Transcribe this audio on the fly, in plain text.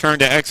Turn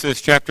to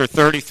Exodus chapter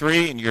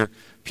 33 in your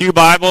pew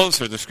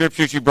Bibles or the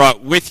scriptures you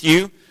brought with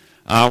you.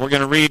 We're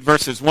going to read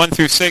verses 1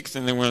 through 6,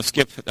 and then we're going to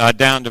skip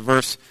down to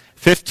verse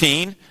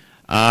 15.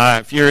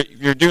 If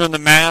you're doing the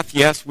math,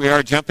 yes, we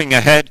are jumping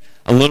ahead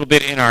a little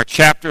bit in our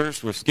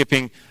chapters. We're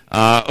skipping doing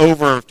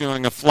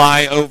a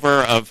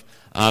flyover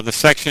of the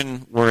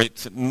section where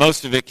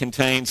most of it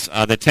contains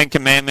the Ten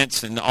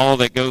Commandments and all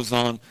that goes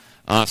on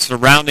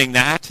surrounding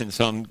that. And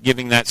so I'm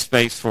giving that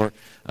space for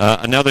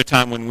another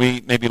time when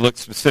we maybe look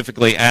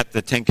specifically at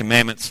the Ten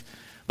Commandments.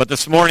 But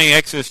this morning,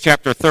 Exodus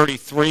chapter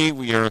 33,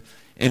 we are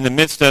in the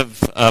midst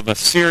of a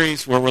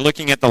series where we're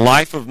looking at the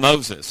life of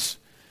Moses.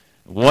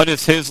 What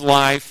is his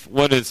life?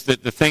 What is the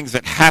things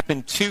that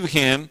happened to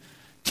him?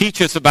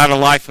 Teach us about a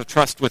life of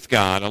trust with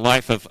God, a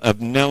life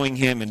of knowing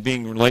him and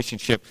being in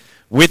relationship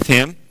with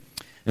him.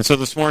 And so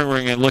this morning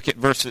we're going to look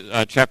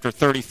at chapter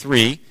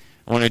 33.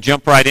 I want to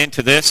jump right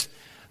into this.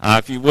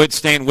 If you would,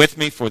 stand with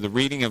me for the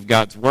reading of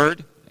God's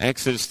Word.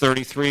 Exodus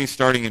 33,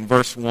 starting in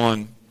verse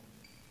 1.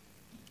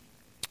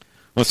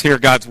 Let's hear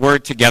God's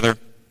Word together.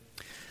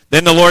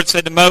 Then the Lord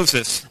said to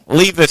Moses,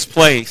 "Leave this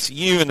place,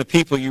 you and the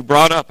people you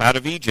brought up out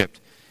of Egypt,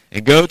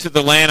 and go to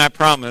the land I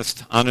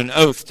promised on an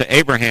oath to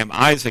Abraham,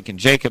 Isaac, and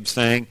Jacob,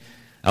 saying,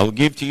 I will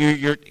give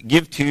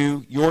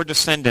to your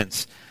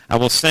descendants. I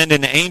will send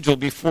an angel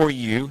before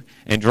you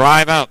and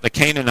drive out the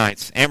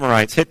Canaanites,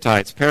 Amorites,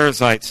 Hittites,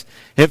 Perizzites,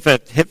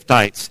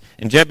 Hippites,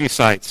 and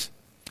Jebusites.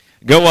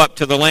 Go up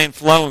to the land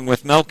flowing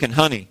with milk and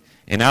honey,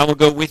 and I will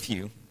go with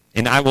you.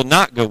 And I will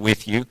not go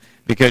with you,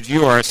 because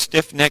you are a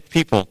stiff-necked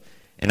people,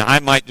 and I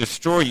might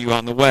destroy you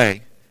on the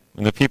way."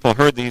 When the people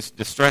heard these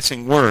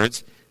distressing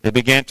words, they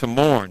began to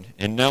mourn,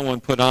 and no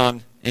one put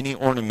on any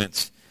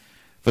ornaments.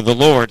 For the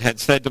Lord had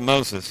said to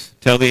Moses,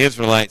 "Tell the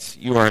Israelites,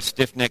 you are a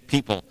stiff-necked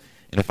people,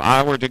 and if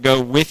I were to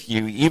go with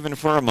you even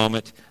for a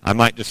moment, I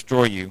might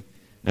destroy you.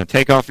 Now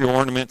take off your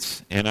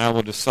ornaments, and I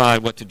will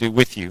decide what to do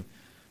with you."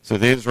 So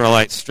the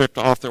Israelites stripped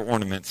off their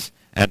ornaments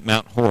at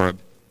Mount Horeb.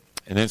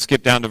 And then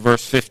skip down to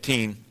verse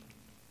 15.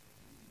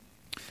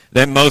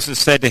 Then Moses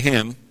said to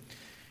him,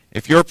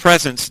 "If your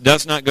presence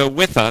does not go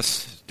with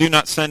us, do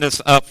not send us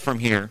up from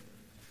here.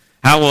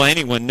 How will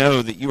anyone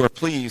know that you are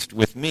pleased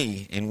with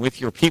me and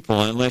with your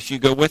people unless you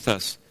go with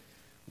us?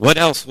 What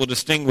else will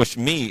distinguish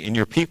me and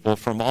your people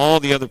from all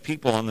the other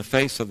people on the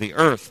face of the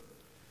earth?"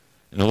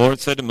 And the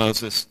Lord said to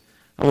Moses,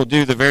 "I will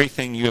do the very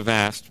thing you have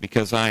asked,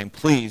 because I am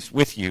pleased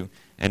with you,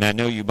 and I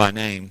know you by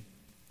name."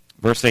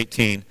 Verse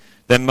 18,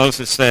 Then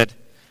Moses said,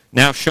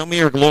 "Now show me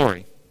your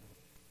glory."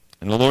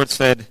 And the Lord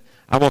said,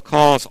 "I will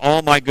cause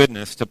all my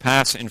goodness to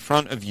pass in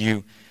front of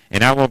you,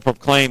 and I will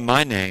proclaim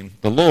my name,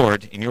 the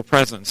Lord, in your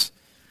presence.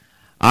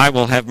 I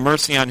will have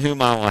mercy on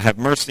whom I will have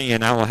mercy,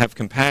 and I will have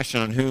compassion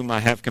on whom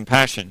I have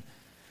compassion.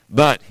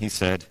 But," he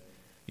said,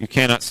 "you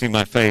cannot see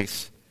my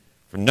face,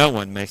 for no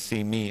one may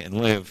see me and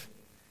live."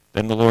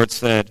 Then the Lord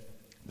said,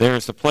 "There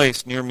is a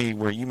place near me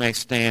where you may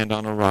stand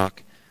on a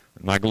rock.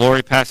 When my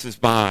glory passes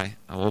by,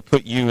 I will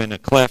put you in a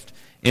cleft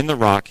in the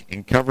rock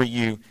and cover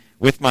you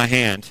with my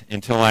hand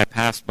until I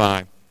pass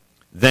by.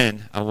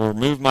 Then I will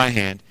remove my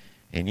hand,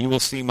 and you will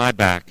see my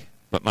back,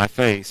 but my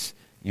face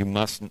you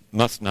must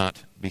not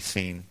be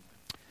seen."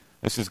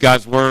 This is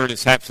God's Word.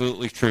 It's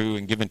absolutely true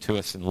and given to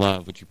us in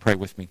love. Would you pray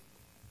with me?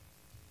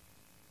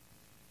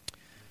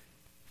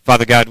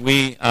 Father God,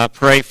 we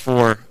pray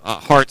for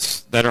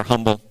hearts that are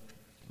humble.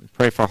 We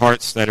pray for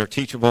hearts that are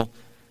teachable.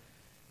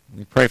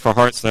 We pray for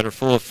hearts that are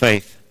full of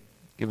faith.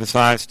 Give us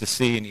eyes to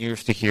see and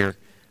ears to hear.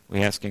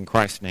 We ask in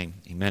Christ's name.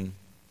 Amen.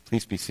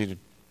 Please be seated.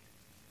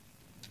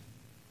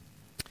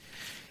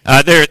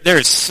 There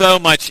is so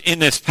much in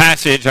this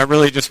passage. I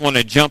really just want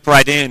to jump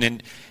right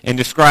in and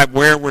describe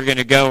where we're going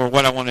to go or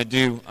what I want to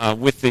do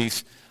with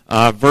these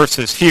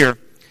verses here.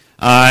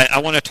 I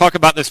want to talk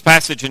about this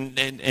passage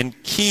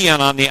and key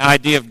on the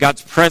idea of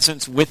God's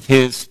presence with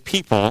his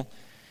people,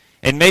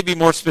 and maybe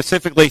more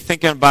specifically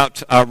thinking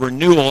about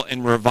renewal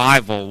and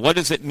revival. What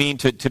does it mean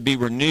to be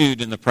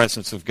renewed in the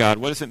presence of God?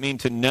 What does it mean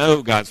to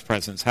know God's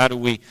presence? How do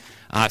we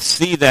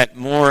see that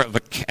more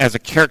as a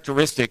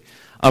characteristic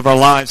of our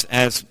lives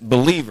as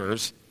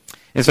believers?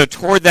 And so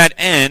toward that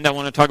end, I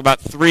want to talk about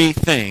three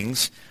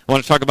things. I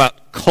want to talk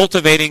about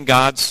cultivating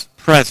God's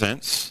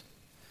presence.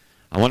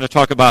 I want to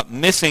talk about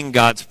missing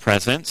God's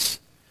presence.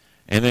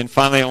 And then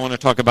finally, I want to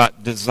talk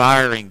about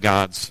desiring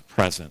God's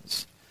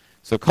presence.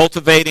 So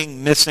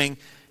cultivating, missing,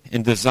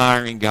 and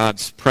desiring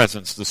God's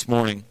presence this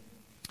morning.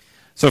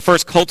 So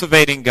first,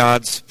 cultivating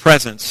God's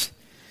presence.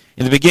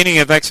 In the beginning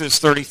of Exodus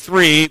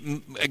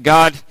 33,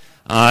 God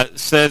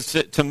says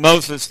to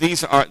Moses,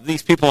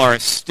 these people are a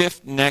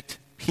stiff-necked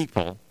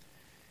people.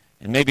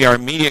 And maybe our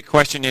immediate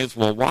question is,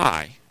 well,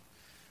 why?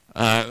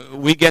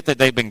 We get that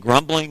they've been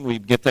grumbling. We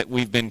get that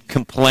we've been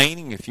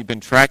complaining. If you've been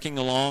tracking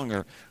along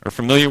or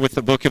familiar with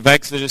the book of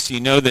Exodus,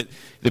 you know that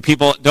the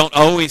people don't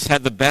always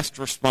have the best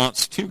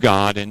response to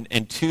God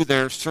and to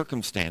their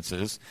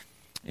circumstances.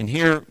 And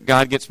here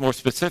God gets more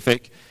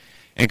specific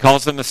and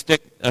calls them a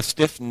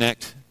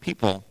stiff-necked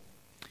people.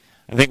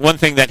 I think one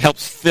thing that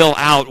helps fill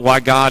out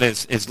why God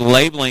is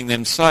labeling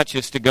them such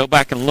is to go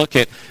back and look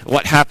at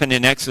what happened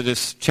in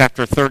Exodus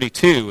chapter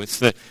 32. It's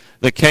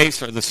the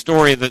case or the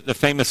story of the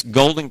famous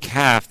golden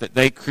calf that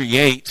they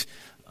create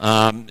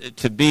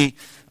to be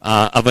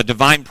of a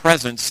divine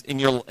presence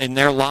in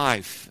their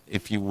life,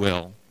 if you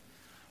will.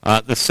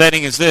 The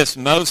setting is this.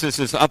 Moses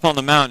is up on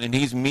the mountain and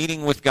he's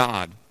meeting with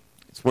God.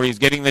 It's where he's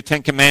getting the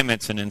Ten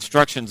Commandments and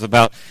instructions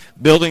about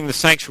building the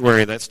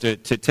sanctuary that's to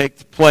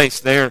take place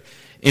there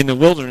in the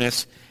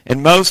wilderness.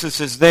 And Moses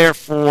is there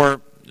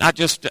for not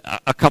just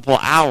a couple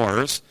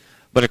hours,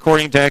 but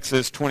according to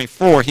Exodus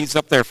 24, he's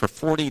up there for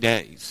 40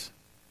 days.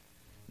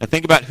 Now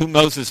think about who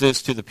Moses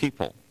is to the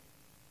people.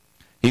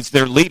 He's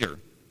their leader.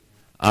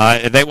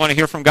 They want to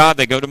hear from God,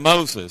 they go to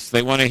Moses.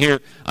 They want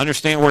to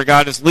understand where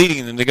God is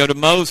leading them, they go to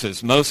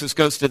Moses. Moses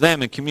goes to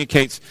them and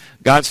communicates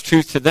God's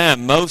truth to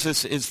them.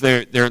 Moses is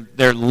their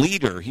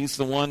leader. He's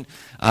the one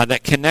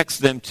that connects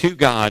them to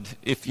God,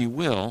 if you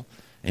will,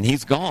 and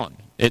he's gone.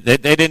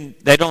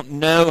 They don't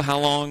know how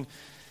long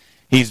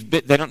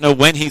they don't know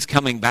when he's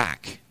coming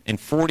back. And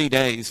 40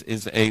 days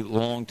is a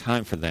long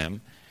time for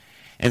them.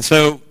 And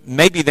so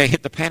maybe they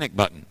hit the panic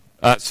button.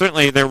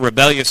 Certainly they're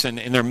rebellious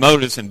in their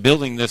motives in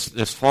building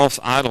this false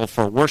idol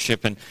for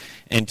worship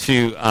and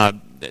to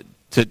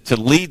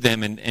lead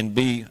them and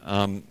be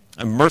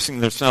immersing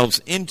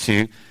themselves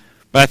into.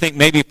 But I think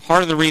maybe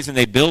part of the reason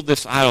they build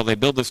this idol, they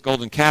build this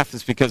golden calf,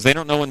 is because they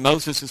don't know when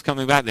Moses is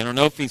coming back. They don't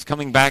know if he's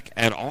coming back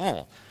at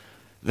all.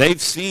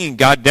 They've seen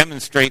God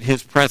demonstrate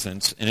his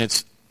presence, and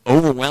it's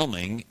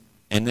overwhelming,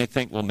 and they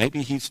think, well,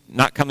 maybe he's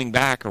not coming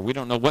back, or we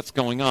don't know what's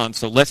going on,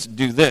 so let's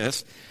do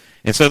this.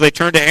 And so they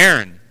turn to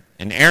Aaron.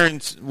 And Aaron,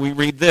 we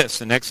read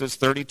this in Exodus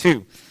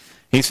 32.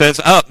 He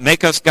says, up,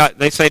 make us God.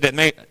 They say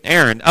to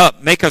Aaron,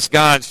 up, make us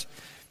gods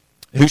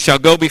who shall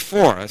go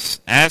before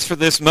us. As for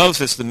this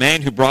Moses, the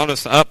man who brought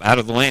us up out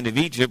of the land of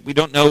Egypt, we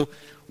don't know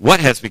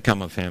what has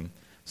become of him.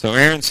 So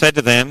Aaron said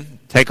to them,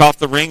 take off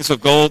the rings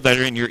of gold that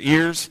are in your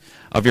ears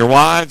of your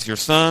wives, your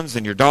sons,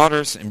 and your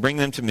daughters, and bring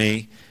them to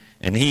me.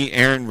 And he,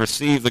 Aaron,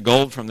 received the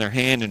gold from their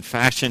hand and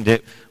fashioned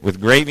it with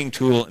graving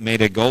tool and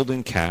made a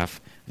golden calf.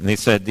 And they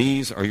said,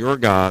 these are your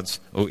gods,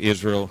 O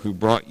Israel, who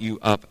brought you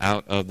up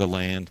out of the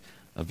land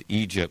of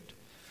Egypt.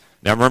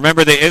 Now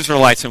remember the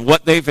Israelites and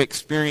what they've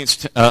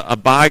experienced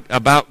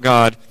about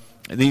God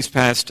these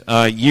past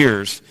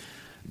years.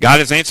 God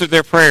has answered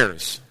their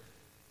prayers.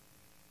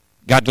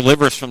 God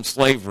delivers from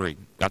slavery.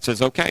 God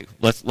says, okay,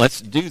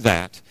 let's do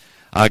that.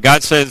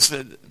 God says,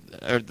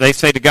 they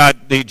say to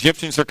God, the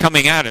Egyptians are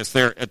coming at us.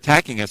 They're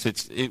attacking us.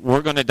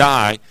 We're going to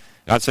die.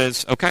 God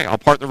says, okay, I'll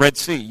part the Red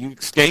Sea. You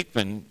escape,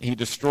 and he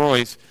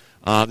destroys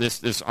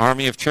this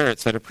army of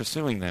chariots that are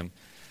pursuing them.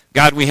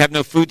 God, we have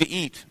no food to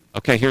eat.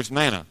 Okay, here's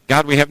manna.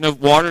 God, we have no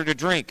water to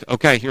drink.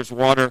 Okay, here's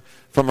water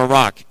from a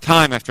rock.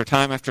 Time after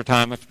time after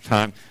time after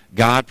time,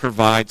 God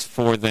provides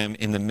for them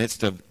in the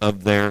midst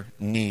of their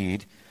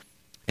need.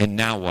 And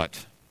now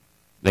what?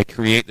 They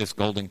create this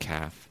golden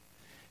calf.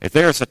 If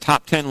there is a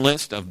top 10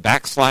 list of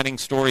backsliding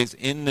stories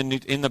in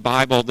the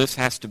Bible, this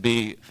has to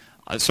be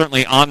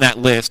certainly on that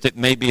list. It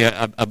may be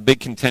a big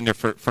contender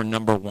for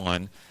number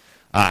one.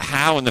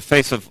 How in the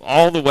face of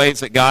all the ways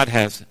that God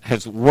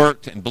has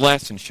worked and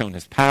blessed and shown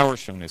his power,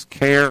 shown his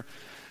care,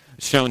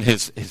 shown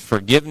his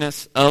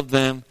forgiveness of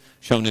them,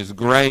 shown his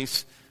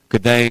grace,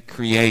 could they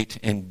create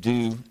and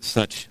do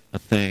such a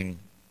thing?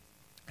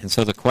 And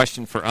so the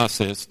question for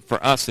us is,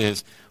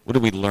 what do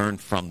we learn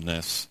from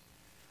this?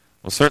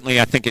 Well, certainly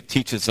I think it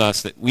teaches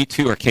us that we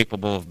too are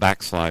capable of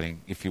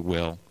backsliding, if you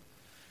will.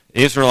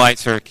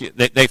 Israelites,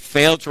 they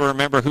failed to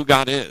remember who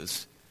God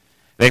is.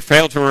 They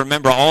failed to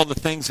remember all the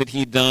things that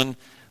he'd done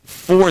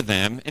for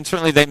them. And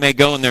certainly they may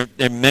go in their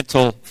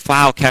mental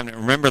file cabinet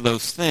and remember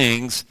those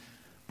things,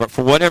 but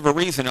for whatever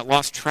reason it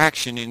lost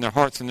traction in their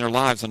hearts and their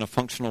lives in a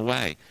functional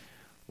way,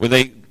 where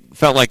they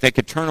felt like they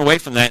could turn away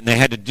from that and they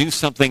had to do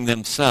something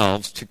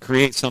themselves to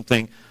create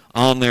something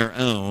on their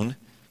own.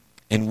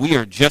 And we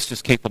are just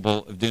as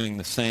capable of doing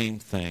the same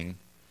thing.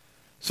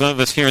 Some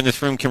of us here in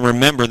this room can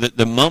remember that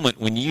the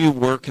moment when you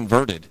were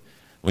converted,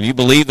 when you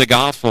believed the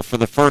gospel for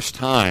the first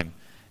time,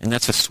 and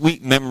that's a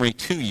sweet memory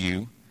to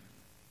you,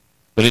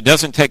 but it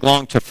doesn't take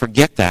long to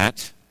forget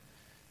that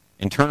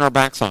and turn our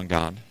backs on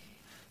God.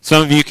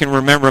 Some of you can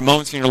remember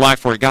moments in your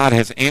life where God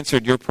has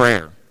answered your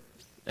prayer.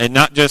 And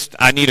not just,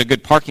 I need a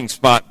good parking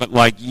spot, but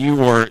like you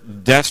were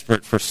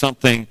desperate for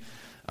something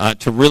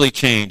to really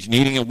change,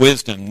 needing a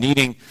wisdom,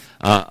 needing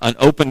an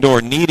open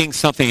door, needing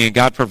something, and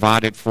God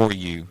provided for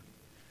you.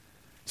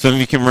 Some of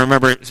you can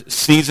remember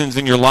seasons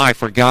in your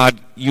life where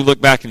you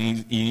look back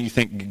and you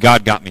think,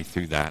 God got me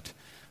through that.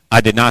 I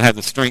did not have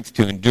the strength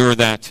to endure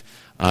that,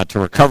 to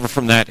recover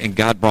from that, and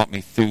God brought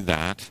me through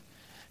that.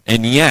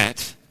 And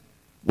yet,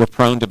 we're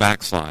prone to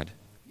backslide.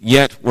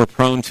 Yet, we're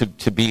prone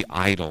to be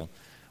idle.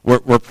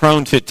 We're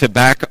prone to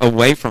back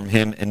away from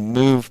him and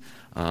move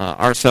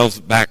ourselves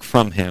back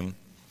from him.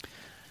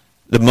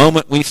 The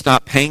moment we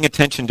stop paying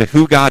attention to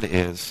who God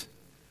is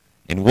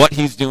and what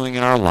he's doing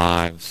in our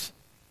lives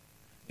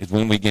is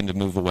when we begin to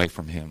move away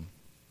from him.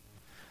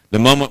 the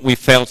moment we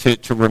fail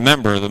to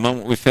remember, the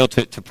moment we fail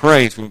to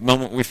praise, the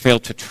moment we fail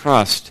to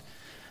trust,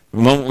 the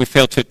moment we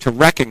fail to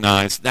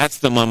recognize, that's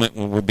the moment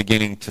when we're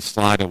beginning to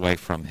slide away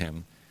from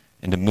him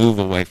and to move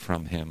away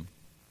from him.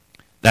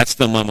 That's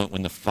the moment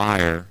when the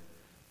fire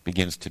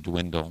begins to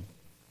dwindle.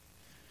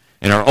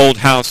 In our old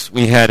house,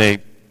 we had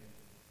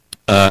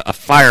a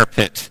fire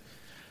pit.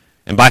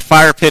 And by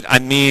fire pit, I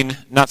mean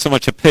not so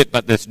much a pit,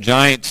 but this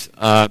giant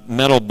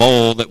metal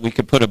bowl that we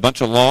could put a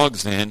bunch of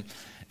logs in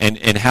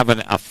and have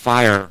a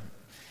fire.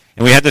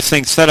 And we had this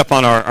thing set up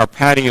on our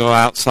patio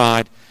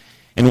outside.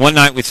 And one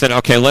night we said,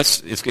 okay,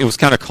 it was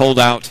kind of cold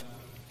out.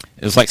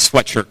 It was like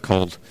sweatshirt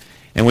cold.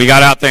 And we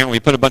got out there and we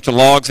put a bunch of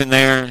logs in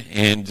there,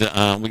 and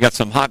we got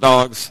some hot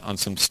dogs on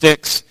some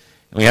sticks.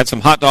 And we had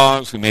some hot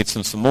dogs. We made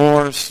some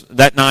s'mores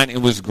that night.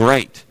 It was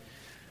great.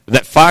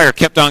 That fire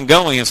kept on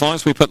going. As long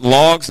as we put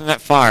logs in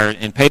that fire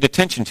and paid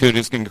attention to it, it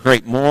was going to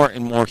create more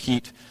and more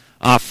heat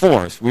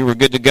for us. We were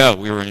good to go.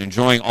 We were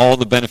enjoying all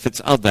the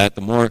benefits of that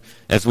the more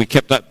as we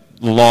kept up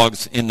the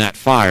logs in that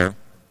fire,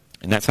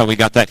 and that's how we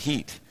got that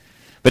heat.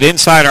 But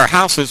inside our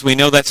houses, we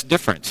know that's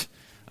different.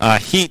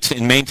 Heat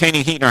and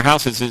maintaining heat in our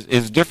houses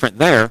is different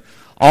there.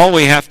 All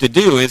we have to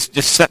do is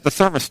just set the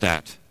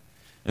thermostat.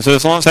 And so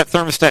as long as that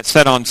thermostat's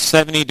set on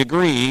 70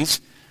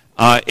 degrees,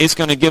 it's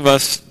going to give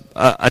us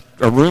a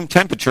room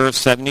temperature of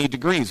 70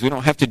 degrees. We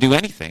don't have to do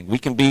anything. We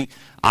can be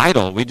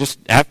idle. We just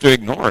have to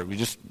ignore it. We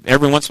just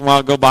every once in a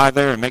while go by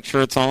there and make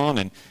sure it's on,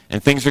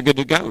 and things are good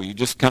to go. You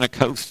just kind of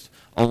coast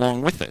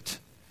along with it.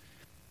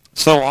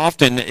 So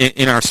often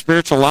in our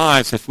spiritual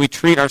lives, if we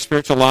treat our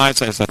spiritual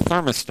lives as a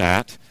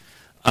thermostat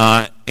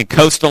and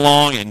coast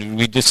along and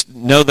we just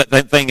know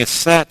that thing is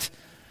set,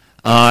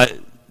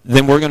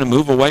 then we're going to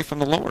move away from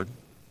the Lord.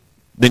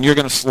 Then you're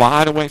going to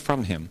slide away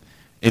from him.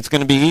 It's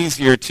going to be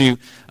easier to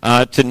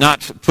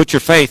not put your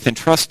faith and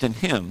trust in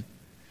him.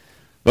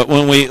 But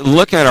when we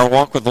look at our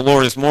walk with the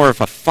Lord as more of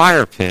a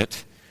fire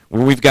pit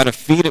where we've got to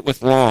feed it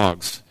with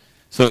logs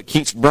so it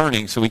keeps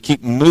burning, so we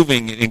keep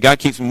moving, and God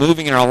keeps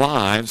moving in our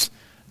lives,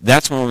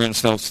 that's when we're going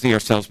to see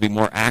ourselves be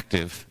more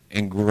active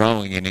and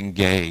growing and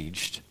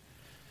engaged.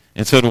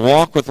 And so to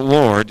walk with the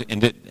Lord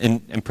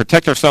and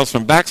protect ourselves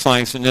from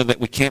backsliding is to know that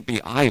we can't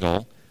be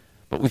idle,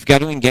 but we've got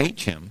to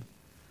engage him.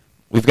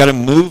 We've got to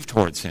move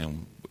towards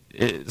him.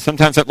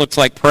 Sometimes it looks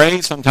like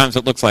praise. Sometimes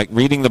it looks like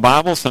reading the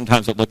Bible.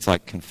 Sometimes it looks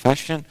like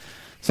confession.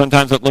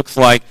 Sometimes it looks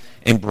like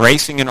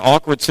embracing an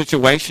awkward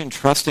situation,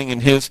 trusting in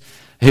his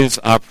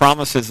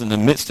promises in the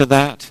midst of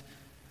that.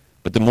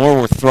 But the more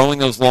we're throwing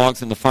those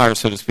logs in the fire,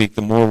 so to speak,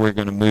 the more we're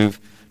going to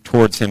move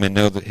towards him and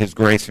know that his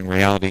grace and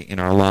reality in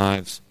our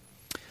lives.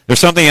 There's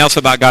something else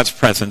about God's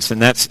presence, and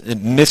that's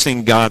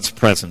missing God's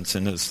presence.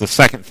 And it's the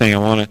second thing I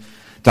want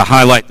to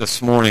highlight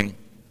this morning.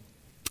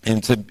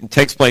 And it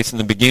takes place in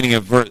the beginning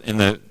of in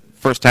the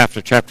first half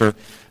of chapter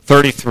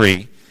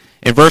 33.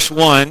 In verse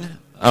 1,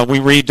 we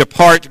read,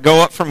 "Depart,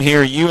 go up from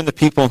here, you and the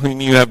people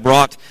whom you have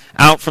brought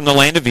out from the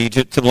land of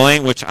Egypt to the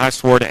land which I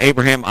swore to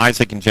Abraham,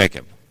 Isaac, and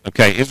Jacob."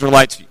 Okay,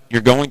 Israelites,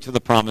 you're going to the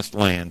promised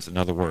lands, in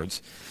other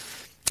words.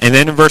 And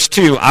then in verse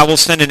 2, "I will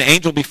send an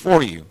angel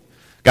before you."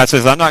 God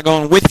says, I'm not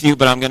going with you,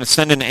 but I'm going to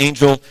send an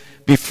angel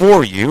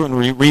before you. And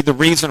we read the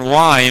reason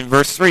why in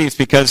verse 3 is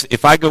because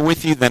if I go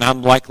with you, then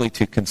I'm likely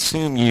to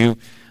consume you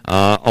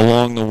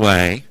along the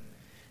way.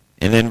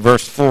 And then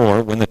verse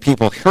 4, when the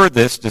people heard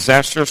this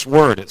disastrous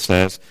word, it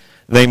says,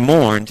 they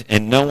mourned,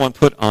 and no one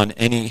put on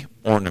any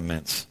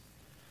ornaments.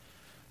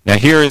 Now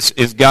here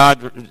is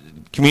God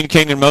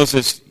communicating to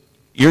Moses,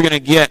 you're going to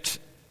get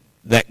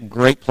that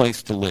great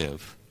place to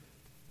live.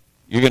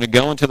 You're going to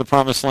go into the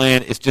promised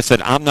land. It's just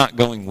that I'm not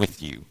going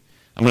with you.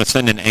 I'm going to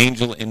send an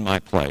angel in my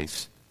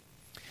place.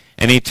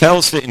 And he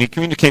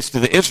communicates to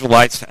the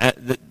Israelites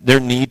their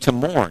need to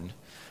mourn.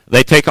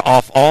 They take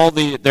off all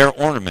their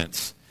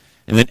ornaments.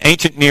 In the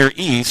ancient Near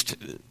East,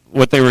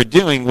 what they were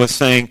doing was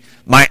saying,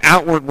 my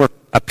outward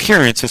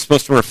appearance is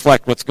supposed to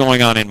reflect what's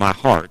going on in my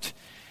heart.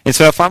 And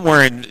so if I'm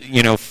wearing,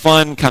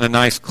 fun, kind of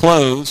nice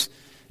clothes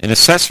and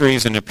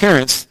accessories and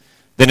appearance,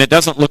 then it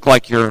doesn't look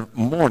like you're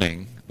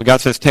mourning. But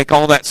God says, take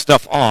all that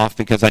stuff off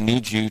because I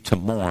need you to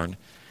mourn.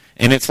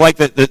 And it's like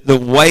the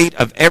weight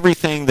of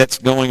everything that's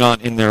going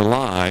on in their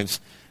lives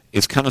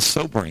is kind of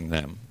sobering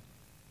them.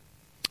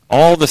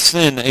 All the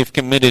sin they've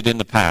committed in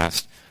the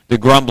past, the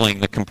grumbling,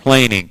 the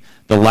complaining,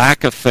 the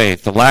lack of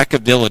faith, the lack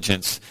of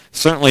diligence,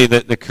 certainly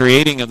the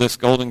creating of this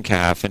golden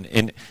calf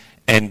and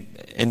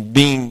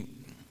being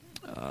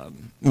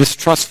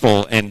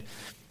mistrustful and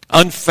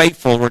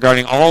unfaithful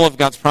regarding all of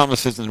God's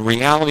promises and the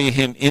reality of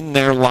him in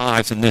their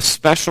lives in this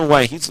special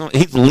way. He's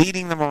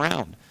leading them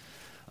around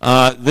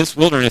this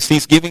wilderness.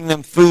 He's giving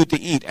them food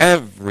to eat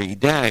every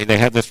day. They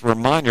have this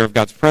reminder of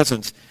God's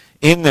presence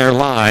in their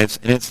lives,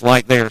 and it's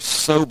like they are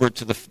sobered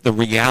to the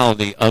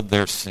reality of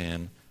their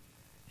sin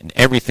and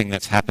everything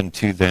that's happened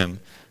to them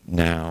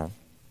now.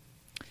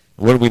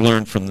 What do we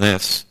learn from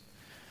this?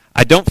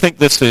 I don't think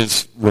this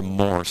is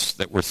remorse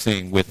that we're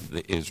seeing with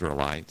the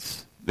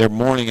Israelites. Their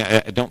mourning, I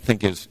don't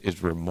think,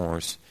 is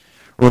remorse.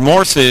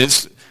 Remorse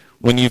is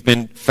when you've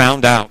been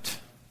found out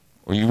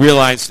or you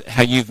realize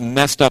how you've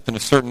messed up in a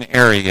certain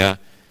area,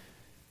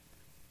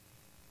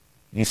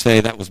 and you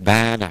say, that was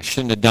bad, I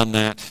shouldn't have done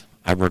that,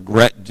 I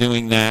regret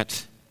doing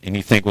that, and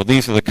you think, well,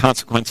 these are the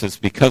consequences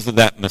because of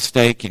that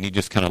mistake, and you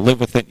just kind of live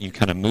with it, and you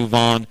kind of move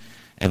on,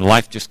 and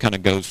life just kind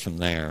of goes from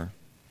there.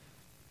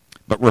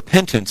 But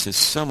repentance is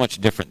so much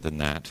different than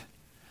that.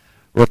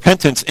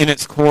 Repentance in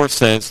its core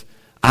says,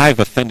 I've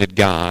offended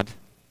God,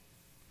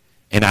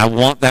 and I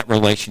want that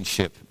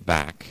relationship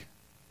back.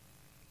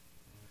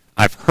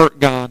 I've hurt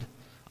God,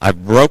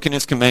 I've broken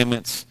his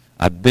commandments,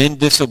 I've been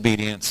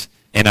disobedient,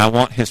 and I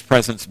want his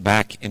presence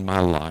back in my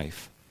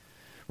life.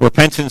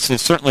 Repentance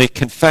is certainly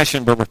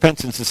confession, but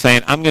repentance is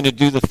saying, I'm going to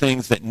do the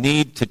things that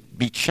need to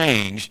be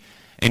changed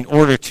in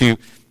order to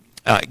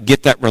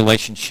get that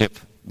relationship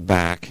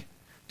back,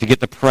 to get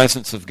the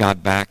presence of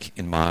God back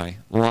in my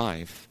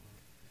life.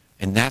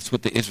 And that's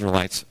what the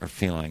Israelites are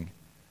feeling.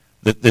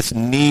 This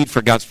need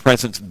for God's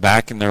presence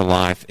back in their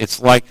life. It's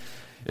like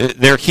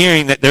they're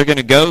hearing that they're going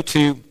to go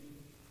to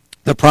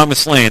the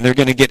promised land. They're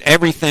going to get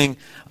everything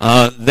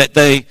that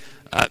they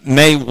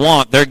may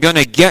want. They're going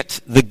to get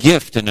the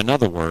gift, in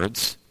other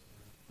words.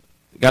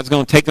 God's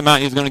going to take them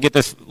out. He's going to get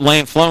this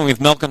land flowing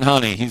with milk and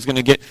honey. He's going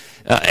to get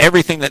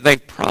everything that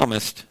they've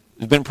promised,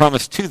 has been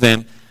promised to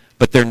them,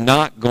 but they're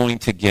not going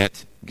to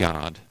get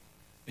God.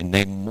 And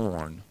they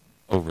mourn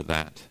over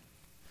that.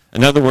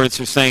 In other words,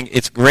 they're saying,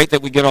 it's great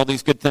that we get all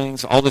these good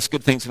things. All this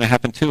good thing's going to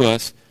happen to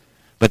us.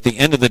 But at the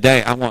end of the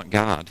day, I want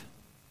God.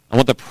 I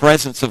want the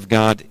presence of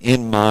God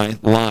in my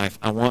life.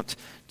 I want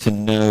to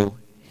know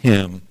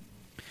him.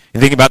 You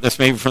think about this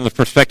maybe from the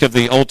perspective of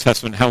the Old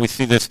Testament, how we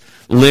see this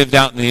lived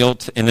out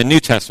in the New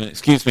Testament.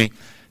 Think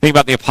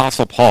about the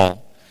Apostle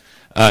Paul.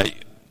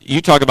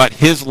 You talk about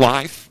his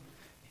life.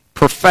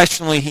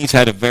 Professionally, he's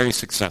had a very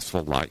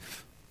successful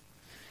life.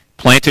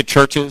 Planted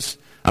churches.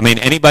 I mean,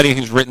 anybody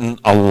who's written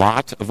a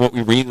lot of what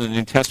we read in the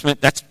New Testament,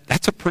 that's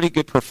a pretty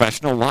good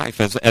professional life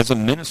as a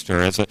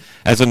minister, as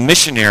a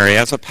missionary,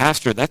 as a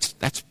pastor.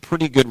 That's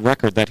pretty good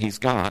record that he's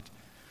got.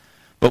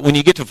 But when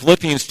you get to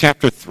Philippians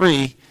chapter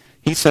 3,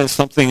 he says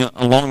something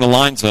along the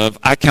lines of,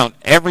 I count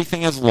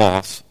everything as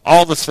loss,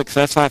 all the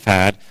success I've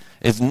had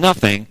is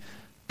nothing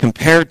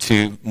compared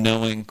to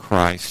knowing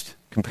Christ,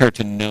 compared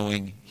to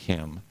knowing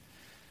him.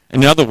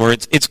 In other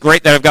words, it's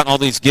great that I've gotten all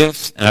these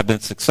gifts, and I've been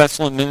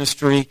successful in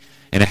ministry,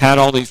 and I had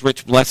all these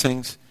rich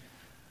blessings,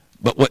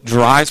 but what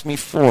drives me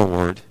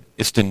forward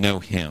is to know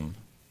him.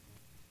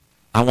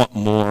 I want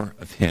more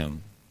of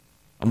him.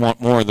 I want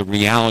more of the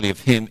reality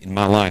of him in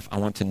my life. I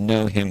want to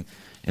know him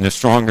in a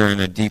stronger and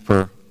a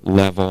deeper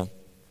level.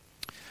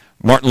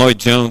 Martin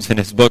Lloyd-Jones, in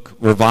his book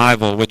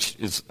Revival, which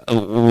is a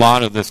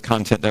lot of this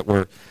content that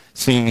we're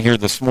seeing here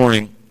this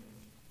morning,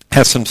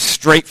 has some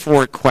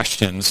straightforward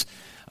questions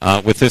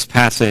with this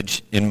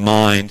passage in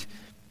mind.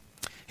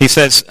 He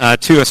says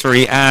to us, or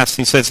he asks,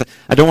 he says,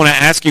 I don't want to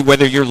ask you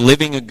whether you're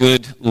living a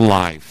good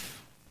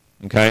life.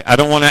 Okay? I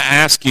don't want to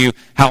ask you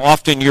how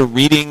often you're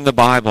reading the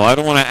Bible. I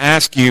don't want to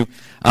ask you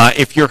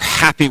if you're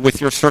happy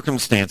with your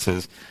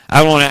circumstances.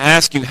 I don't want to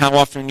ask you how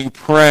often you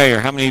pray or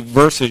how many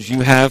verses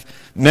you have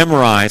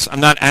memorized. I'm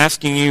not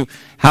asking you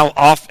how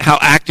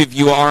active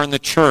you are in the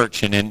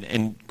church and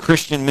in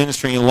Christian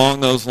ministry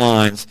along those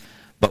lines.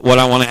 But what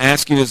I want to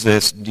ask you is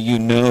this: do you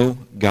know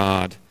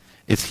God?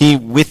 Is he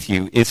with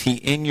you? Is he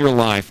in your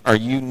life? Are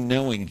you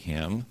knowing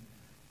him?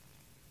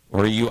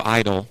 Or are you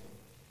idle?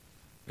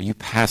 Are you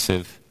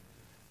passive?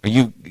 Are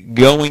you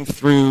going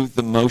through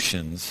the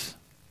motions?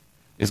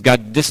 Is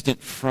God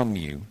distant from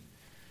you?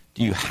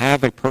 Do you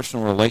have a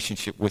personal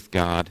relationship with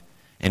God,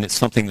 and it's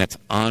something that's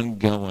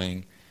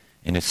ongoing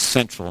and is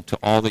central to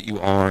all that you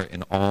are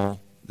and all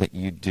that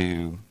you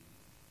do?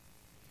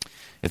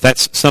 If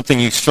that's something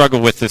you struggle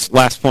with, this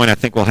last point, I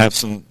think we'll have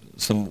some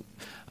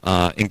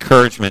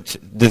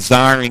encouragement,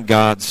 desiring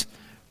God's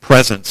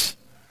presence.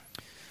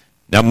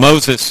 Now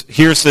Moses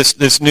hears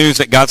this news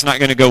that God's not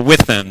going to go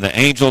with them. The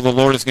angel of the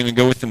Lord is going to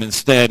go with them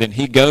instead, and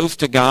he goes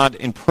to God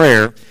in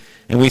prayer,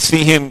 and we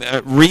see him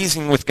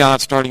reasoning with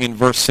God starting in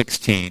verse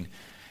 16.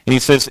 And he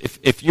says,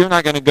 if you're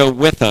not going to go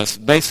with us,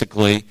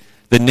 basically,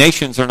 the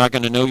nations are not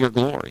going to know your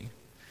glory.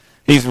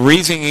 He's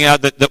reasoning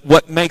out that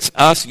what makes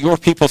us, your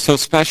people, so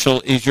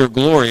special is your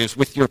glory, is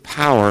with your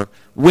power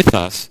with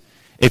us.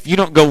 If you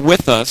don't go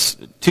with us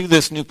to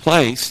this new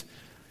place,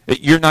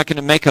 you're not going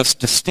to make us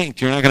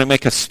distinct. You're not going to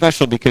make us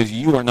special because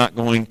you are not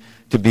going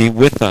to be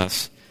with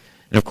us.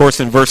 And of course,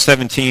 in verse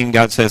 17,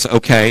 God says,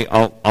 okay,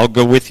 I'll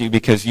go with you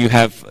because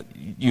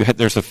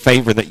there's a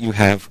favor that you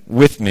have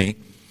with me.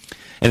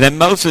 And then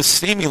Moses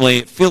seemingly,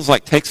 it feels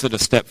like, takes it a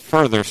step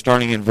further,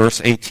 starting in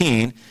verse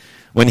 18,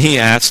 when he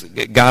asks,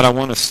 God, I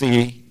want to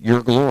see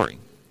your glory.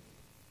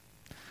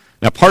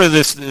 Now, part of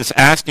this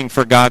asking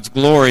for God's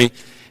glory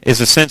is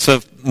a sense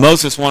of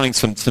Moses wanting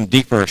some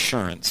deeper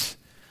assurance.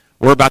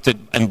 We're about to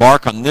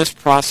embark on this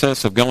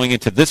process of going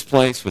into this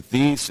place with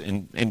these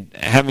and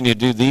having to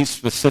do these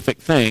specific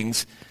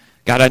things.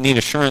 God, I need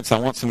assurance. I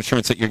want some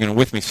assurance that you're going to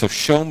with me. So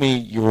show me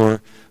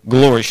your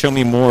glory. Show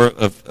me more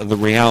of the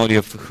reality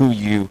of who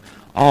you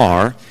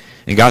are.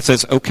 And God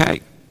says,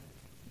 okay,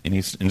 And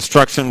he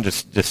instructs him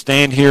to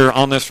stand here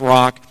on this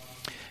rock.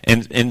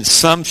 And in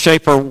some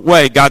shape or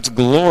way, God's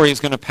glory is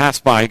going to pass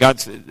by.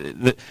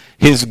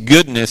 His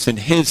goodness and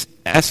his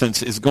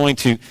essence is going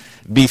to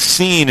be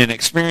seen and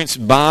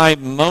experienced by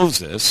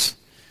Moses.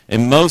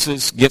 And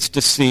Moses gets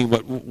to see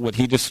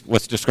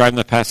what's described in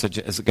the passage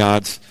as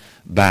God's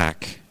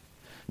back.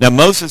 Now,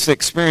 Moses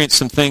experienced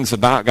some things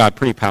about God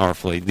pretty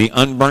powerfully. The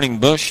unburning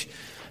bush,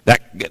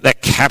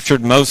 that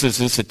captured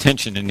Moses'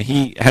 attention, and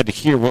he had to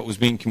hear what was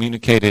being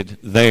communicated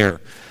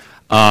there.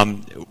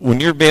 When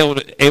you're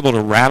able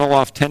to rattle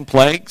off 10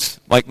 plagues,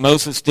 like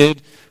Moses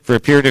did for a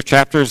period of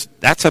chapters,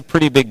 that's a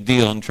pretty big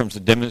deal in terms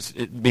of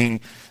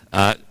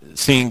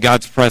seeing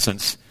God's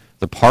presence.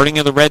 The parting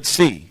of the Red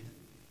Sea,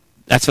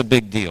 that's a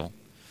big deal.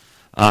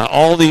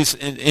 All these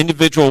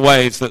individual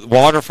ways, the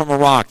water from a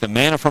rock, the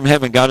manna from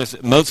heaven,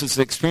 Moses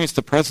experienced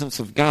the presence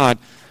of God,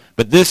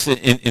 but this,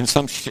 in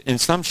some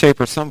shape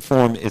or some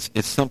form, is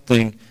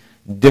something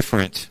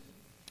different.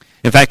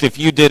 In fact, if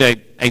you did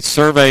a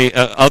survey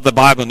of the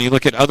Bible and you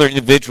look at other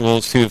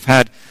individuals who have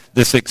had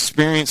this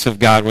experience of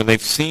God, where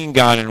they've seen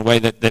God in a way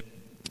that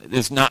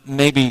is not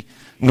maybe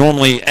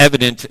normally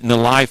evident in the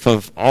life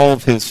of all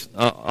of his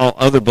all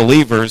other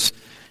believers,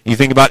 you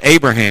think about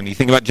Abraham, you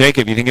think about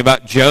Jacob, you think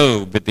about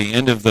Job at the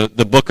end of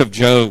the book of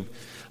Job.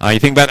 You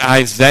think about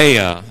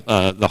Isaiah,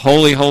 the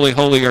holy, holy,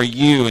 holy are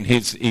you, and he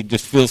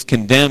just feels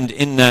condemned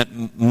in that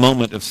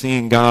moment of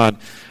seeing God.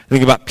 You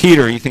think about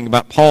Peter, you think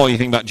about Paul, you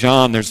think about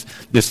John. There's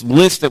this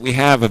list that we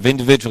have of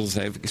individuals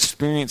that have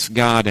experienced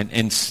God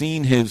and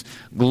seen his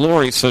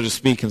glory, so to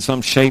speak, in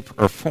some shape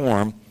or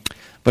form.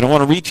 But I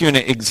want to read to you an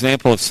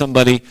example of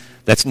somebody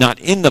that's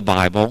not in the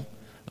Bible,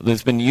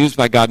 that's been used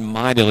by God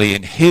mightily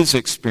in his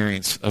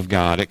experience of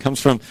God. It comes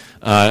from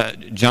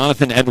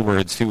Jonathan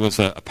Edwards, who was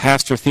a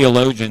pastor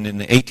theologian in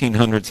the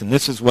 1800s, and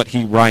this is what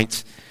he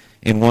writes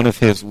in one of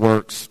his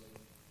works.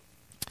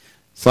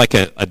 It's like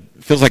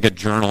feels like a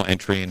journal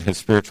entry in his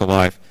spiritual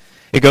life.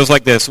 It goes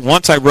like this: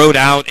 Once I rode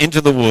out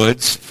into the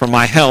woods for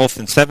my health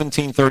in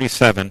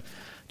 1737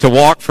 to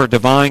walk for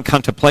divine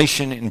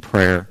contemplation and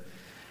prayer.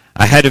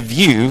 I had a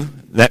view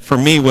that for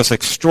me was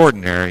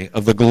extraordinary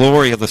of the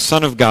glory of the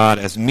Son of God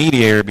as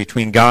mediator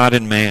between God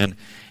and man,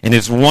 and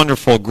his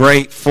wonderful,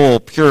 great, full,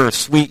 pure,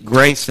 sweet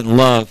grace and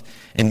love,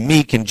 and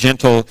meek and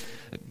gentle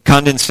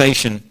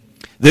condescension.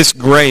 This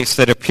grace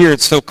that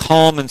appeared so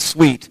calm and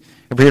sweet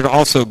appeared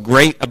also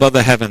great above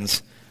the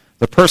heavens.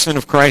 The person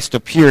of Christ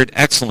appeared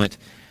excellent,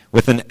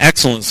 with an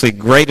excellency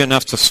great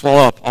enough to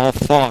swallow up all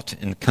thought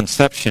and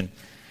conception,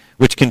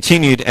 which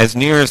continued, as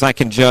near as I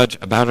can judge,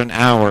 about an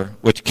hour,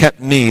 which kept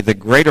me the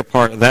greater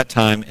part of that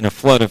time in a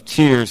flood of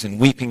tears and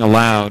weeping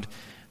aloud.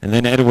 And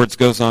then Edwards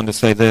goes on to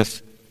say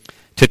this: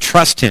 to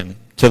trust him,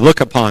 to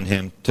look upon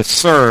him, to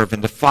serve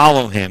and to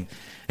follow him,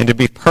 and to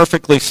be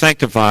perfectly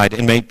sanctified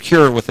and made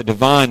pure with a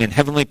divine and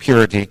heavenly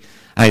purity,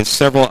 I have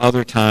several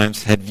other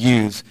times had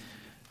views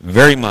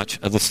very much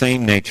of the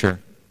same nature,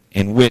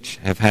 and which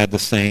have had the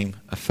same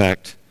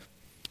effect.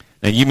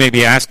 Now you may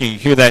be asking, you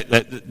hear that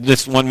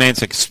this one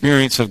man's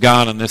experience of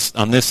God on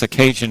this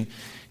occasion,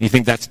 you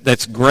think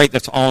that's great,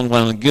 that's all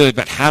well and good,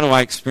 but how do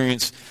I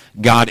experience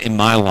God in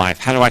my life?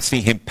 How do I see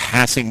him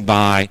passing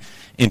by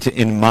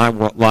in my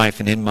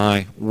life and in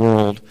my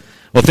world?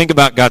 Well, think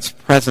about God's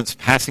presence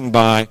passing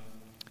by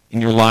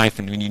in your life,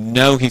 and when you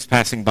know he's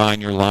passing by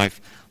in your life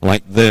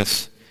like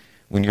this,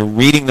 when you're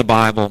reading the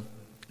Bible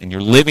and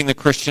you're living the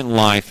Christian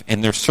life,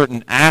 and there's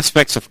certain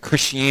aspects of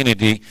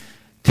Christianity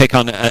take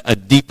on a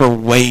deeper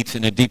weight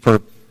and a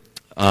deeper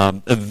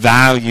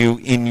value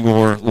in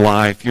your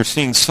life. You're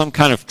seeing some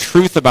kind of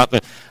truth about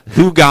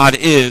who God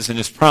is and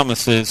his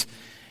promises,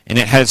 and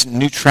it has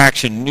new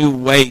traction, new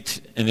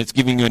weight, and it's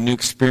giving you a new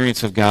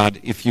experience of God,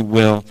 if you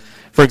will.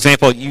 For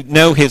example, you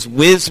know his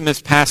wisdom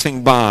is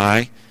passing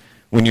by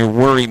when your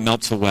worry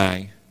melts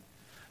away.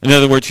 In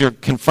other words, you're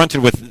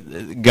confronted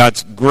with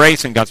God's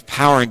grace and God's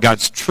power and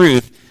God's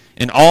truth,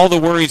 and all the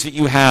worries that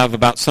you have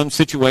about some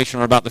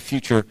situation or about the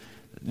future,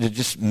 it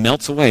just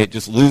melts away. It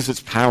just loses its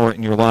power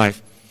in your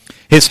life.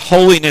 His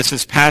holiness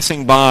is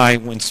passing by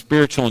when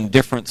spiritual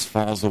indifference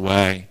falls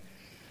away.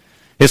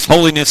 His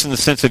holiness in the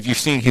sense of you're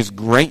seeing his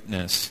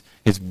greatness,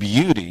 his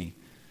beauty,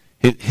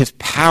 his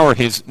power,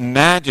 his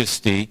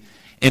majesty,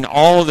 and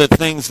all of the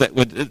things that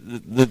would,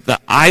 the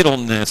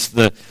idleness,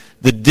 the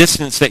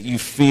distance that you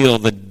feel,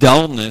 the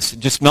dullness, it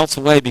just melts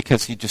away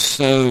because he's just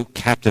so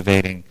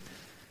captivating.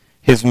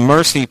 His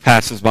mercy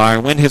passes by,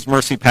 and when his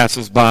mercy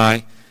passes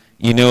by,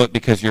 you know it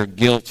because your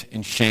guilt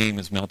and shame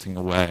is melting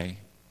away.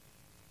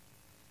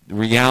 The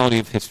reality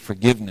of his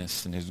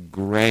forgiveness and his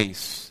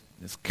grace,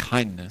 his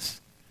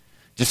kindness,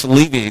 just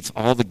alleviates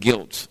all the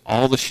guilt,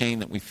 all the shame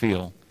that we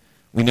feel.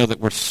 We know that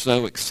we're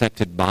so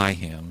accepted by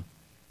him.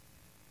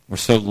 We're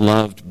so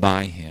loved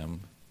by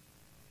him.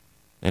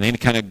 And any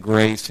kind of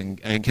grace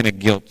and any kind of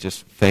guilt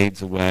just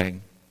fades away.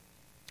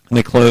 Let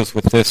me close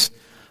with this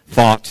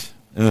thought.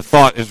 And the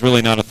thought is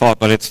really not a thought,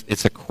 but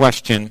it's a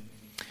question.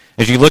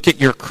 As you look at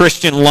your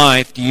Christian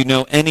life, do you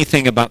know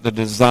anything about the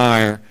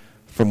desire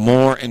for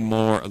more and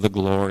more of the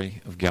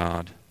glory of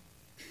God?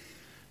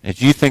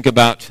 As you think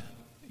about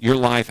your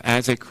life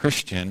as a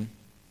Christian,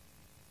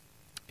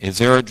 is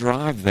there a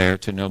drive there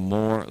to know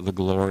more of the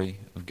glory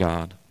of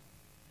God?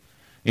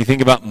 You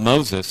think about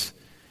Moses.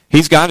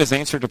 He's got his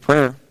answer to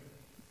prayer.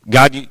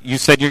 God, you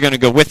said you're going to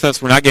go with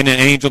us. We're not getting an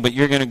angel, but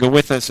you're going to go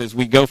with us as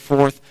we go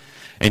forth.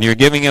 And you're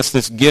giving us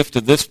this gift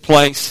of this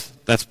place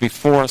that's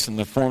before us in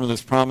the form of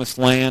this promised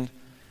land.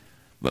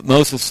 But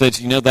Moses says,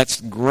 that's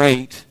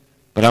great,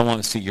 but I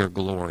want to see your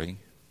glory.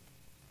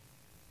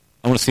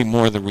 I want to see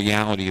more of the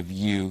reality of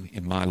you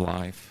in my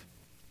life.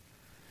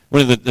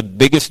 One of the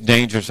biggest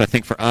dangers, I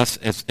think, for us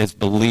as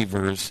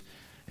believers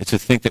is to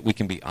think that we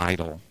can be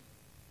idle.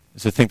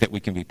 Is to think that we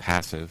can be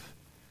passive.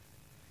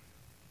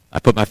 I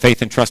put my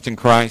faith and trust in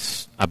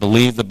Christ. I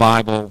believe the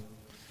Bible.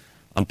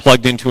 I'm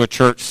plugged into a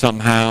church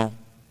somehow.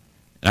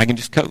 And I can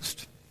just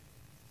coast.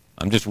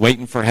 I'm just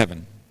waiting for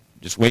heaven.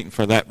 Just waiting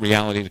for that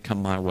reality to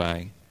come my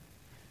way.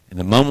 And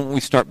the moment we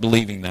start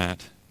believing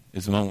that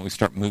is the moment we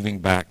start moving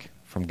back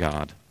from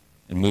God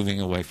and moving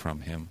away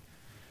from him.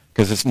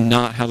 Because it's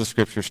not how the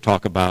Scriptures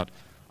talk about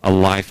a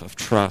life of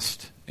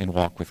trust and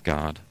walk with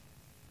God.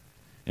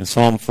 In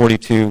Psalm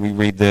 42, we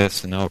read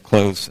this, and I'll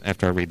close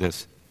after I read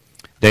this.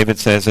 David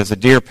says, "As a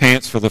deer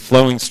pants for the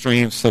flowing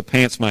streams, so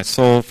pants my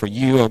soul for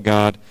you, O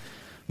God.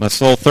 My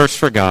soul thirsts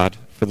for God,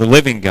 for the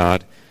living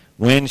God.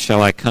 When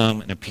shall I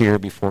come and appear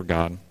before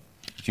God?"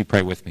 Would you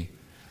pray with me?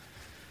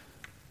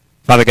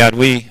 Father God,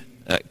 we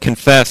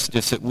confess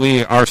just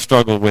that our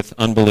struggle with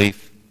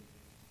unbelief,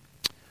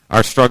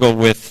 our struggle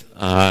with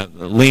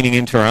leaning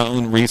into our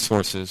own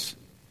resources,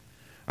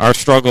 our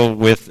struggle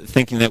with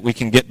thinking that we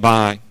can get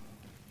by,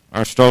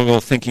 our struggle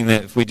thinking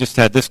that if we just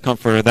had this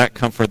comfort or that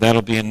comfort,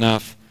 that'll be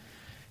enough.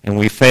 And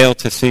we fail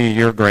to see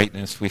your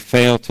greatness. We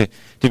fail to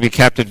be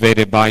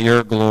captivated by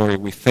your glory.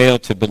 We fail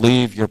to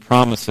believe your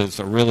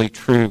promises are really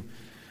true.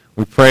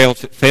 We fail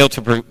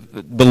to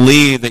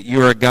believe that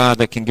you are a God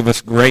that can give us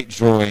great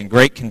joy and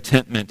great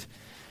contentment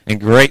and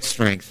great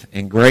strength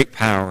and great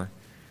power.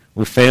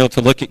 We fail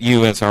to look at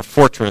you as our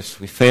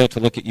fortress. We fail to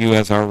look at you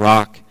as our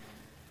rock.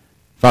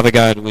 Father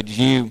God, would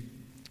you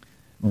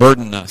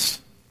burden us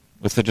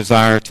with the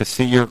desire to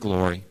see your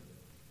glory,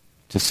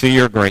 to see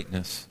your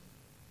greatness,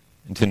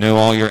 and to know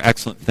all your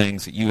excellent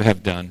things that you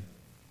have done.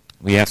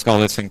 We ask all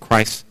this in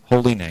Christ's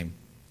holy name.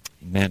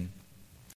 Amen.